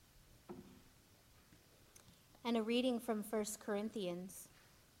and a reading from 1 Corinthians.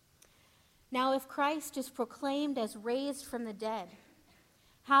 Now, if Christ is proclaimed as raised from the dead,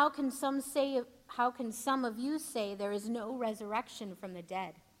 how can some of you say there is no resurrection from the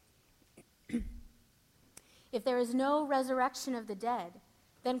dead? If there is no resurrection of the dead,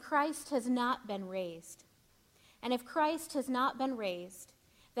 then Christ has not been raised. And if Christ has not been raised,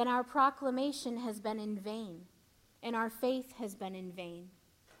 then our proclamation has been in vain, and our faith has been in vain.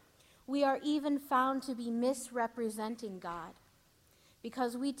 We are even found to be misrepresenting God,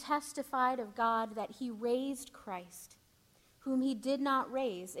 because we testified of God that he raised Christ, whom he did not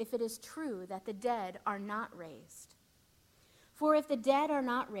raise, if it is true that the dead are not raised. For if the dead are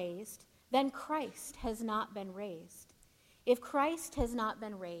not raised, then Christ has not been raised. If Christ has not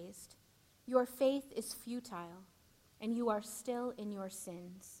been raised, your faith is futile, and you are still in your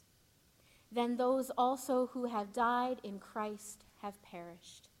sins. Then those also who have died in Christ have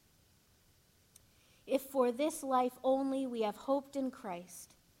perished. If for this life only we have hoped in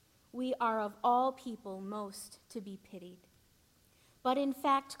Christ, we are of all people most to be pitied. But in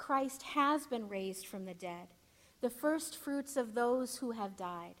fact, Christ has been raised from the dead, the first fruits of those who have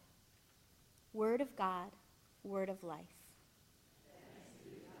died. Word of God, word of life.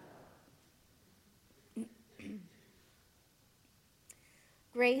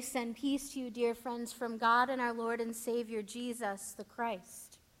 Grace and peace to you, dear friends, from God and our Lord and Savior, Jesus the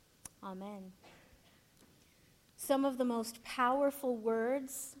Christ. Amen. Some of the most powerful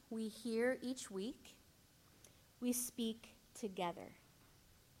words we hear each week, we speak together.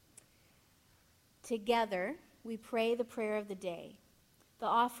 Together, we pray the prayer of the day, the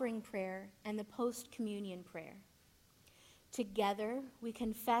offering prayer, and the post-communion prayer. Together, we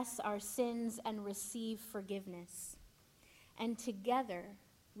confess our sins and receive forgiveness. And together,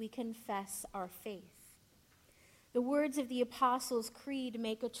 we confess our faith. The words of the Apostles' Creed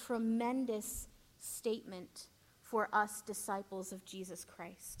make a tremendous statement for us disciples of Jesus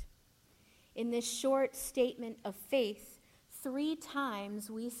Christ. In this short statement of faith, 3 times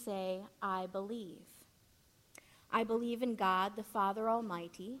we say, I believe. I believe in God, the Father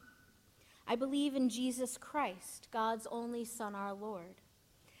Almighty. I believe in Jesus Christ, God's only Son, our Lord.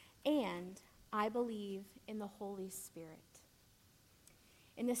 And I believe in the Holy Spirit.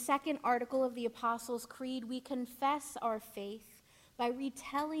 In the second article of the Apostles' Creed, we confess our faith by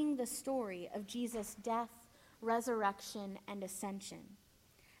retelling the story of Jesus' death, resurrection, and ascension,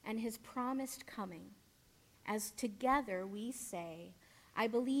 and his promised coming, as together we say, I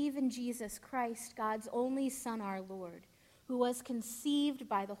believe in Jesus Christ, God's only Son, our Lord, who was conceived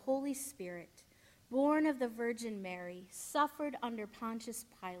by the Holy Spirit, born of the Virgin Mary, suffered under Pontius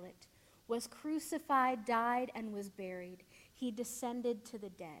Pilate, was crucified, died, and was buried. He descended to the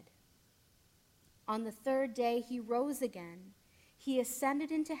dead. On the 3rd day he rose again. He ascended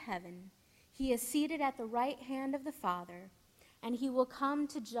into heaven. He is seated at the right hand of the Father, and he will come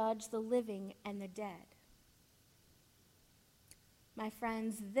to judge the living and the dead. My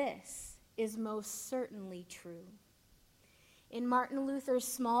friends, this is most certainly true. In Martin Luther's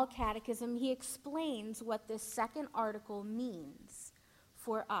Small Catechism, he explains what this second article means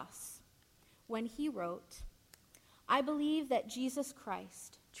for us when he wrote, I believe that Jesus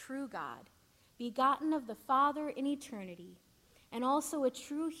Christ, true God, begotten of the Father in eternity, and also a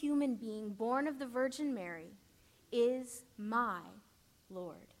true human being born of the Virgin Mary, is my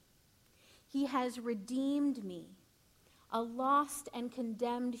Lord. He has redeemed me, a lost and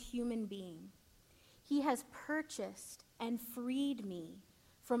condemned human being. He has purchased and freed me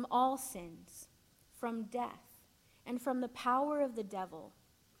from all sins, from death, and from the power of the devil,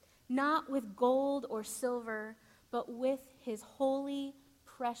 not with gold or silver, but with his holy,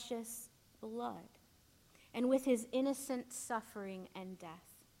 precious blood, and with his innocent suffering and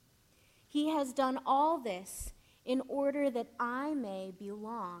death. He has done all this in order that I may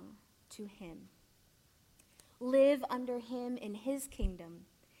belong to him, live under him in his kingdom,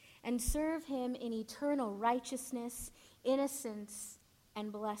 and serve him in eternal righteousness, innocence,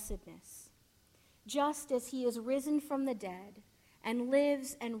 and blessedness, just as he is risen from the dead and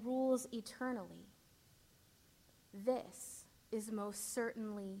lives and rules eternally. This is most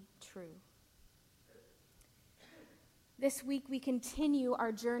certainly true. This week we continue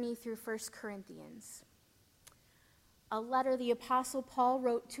our journey through 1 Corinthians, a letter the Apostle Paul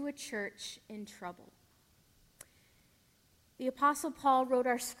wrote to a church in trouble. The Apostle Paul wrote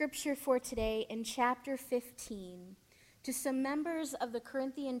our scripture for today in chapter 15 to some members of the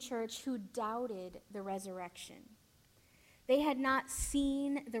Corinthian church who doubted the resurrection. They had not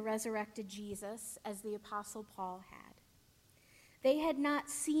seen the resurrected Jesus as the Apostle Paul had. They had not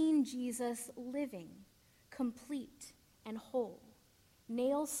seen Jesus living, complete, and whole,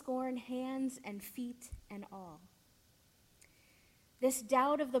 nail-scorn hands and feet and all. This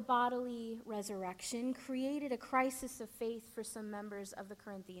doubt of the bodily resurrection created a crisis of faith for some members of the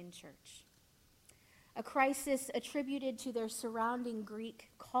Corinthian church, a crisis attributed to their surrounding Greek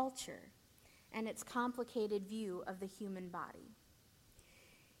culture and its complicated view of the human body.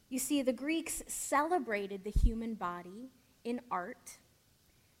 You see, the Greeks celebrated the human body in art,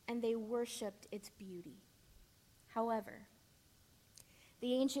 and they worshiped its beauty. However,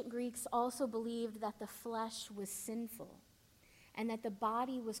 the ancient Greeks also believed that the flesh was sinful and that the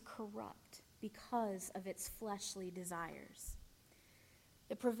body was corrupt because of its fleshly desires.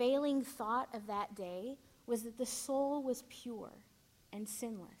 The prevailing thought of that day was that the soul was pure and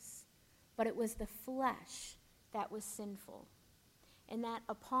sinless, but it was the flesh that was sinful, and that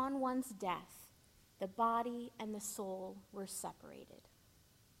upon one's death, the body and the soul were separated.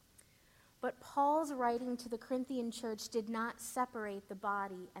 But Paul's writing to the Corinthian church did not separate the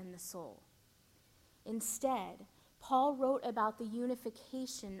body and the soul. Instead, Paul wrote about the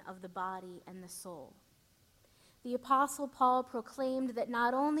unification of the body and the soul. The Apostle Paul proclaimed that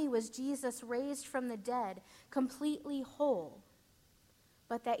not only was Jesus raised from the dead completely whole,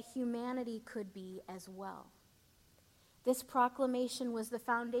 but that humanity could be as well. This proclamation was the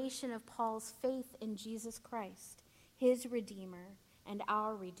foundation of Paul's faith in Jesus Christ, his Redeemer and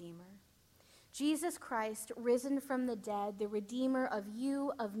our Redeemer. Jesus Christ, risen from the dead, the Redeemer of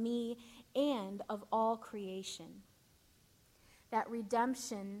you, of me, and of all creation. That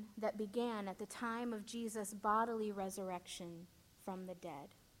redemption that began at the time of Jesus' bodily resurrection from the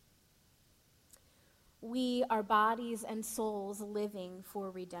dead. We are bodies and souls living for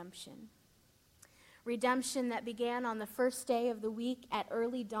redemption. Redemption that began on the first day of the week at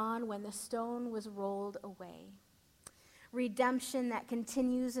early dawn when the stone was rolled away. Redemption that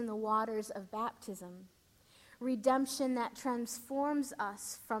continues in the waters of baptism. Redemption that transforms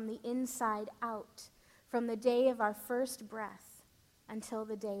us from the inside out, from the day of our first breath until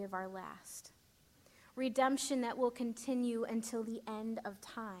the day of our last. Redemption that will continue until the end of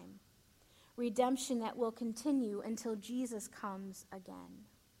time. Redemption that will continue until Jesus comes again.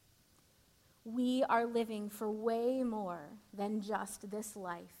 We are living for way more than just this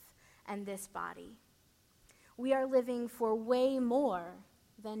life and this body. We are living for way more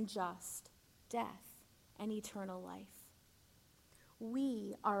than just death and eternal life.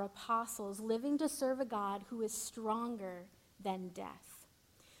 We are apostles living to serve a God who is stronger than death.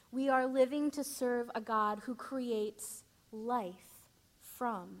 We are living to serve a God who creates life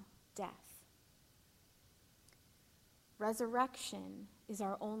from death. Resurrection is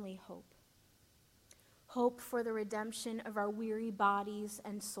our only hope. Hope for the redemption of our weary bodies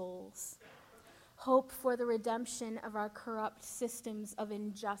and souls. Hope for the redemption of our corrupt systems of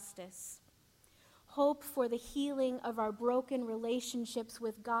injustice. Hope for the healing of our broken relationships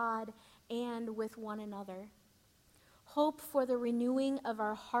with God and with one another. Hope for the renewing of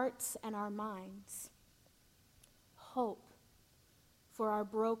our hearts and our minds. Hope for our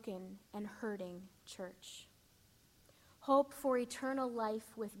broken and hurting church. Hope for eternal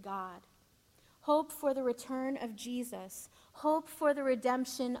life with God. Hope for the return of Jesus. Hope for the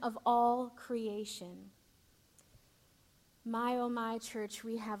redemption of all creation. My, oh my, church,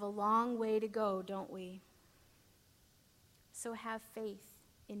 we have a long way to go, don't we? So have faith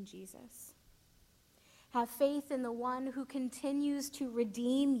in Jesus. Have faith in the one who continues to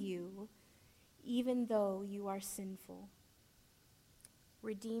redeem you, even though you are sinful.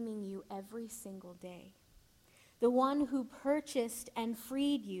 Redeeming you every single day. The one who purchased and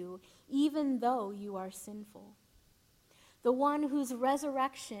freed you, even though you are sinful. The one whose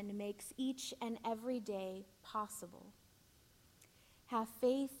resurrection makes each and every day possible. Have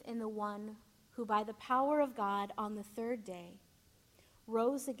faith in the one who, by the power of God on the third day,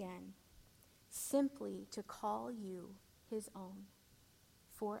 rose again, simply to call you his own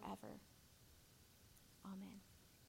forever. Amen.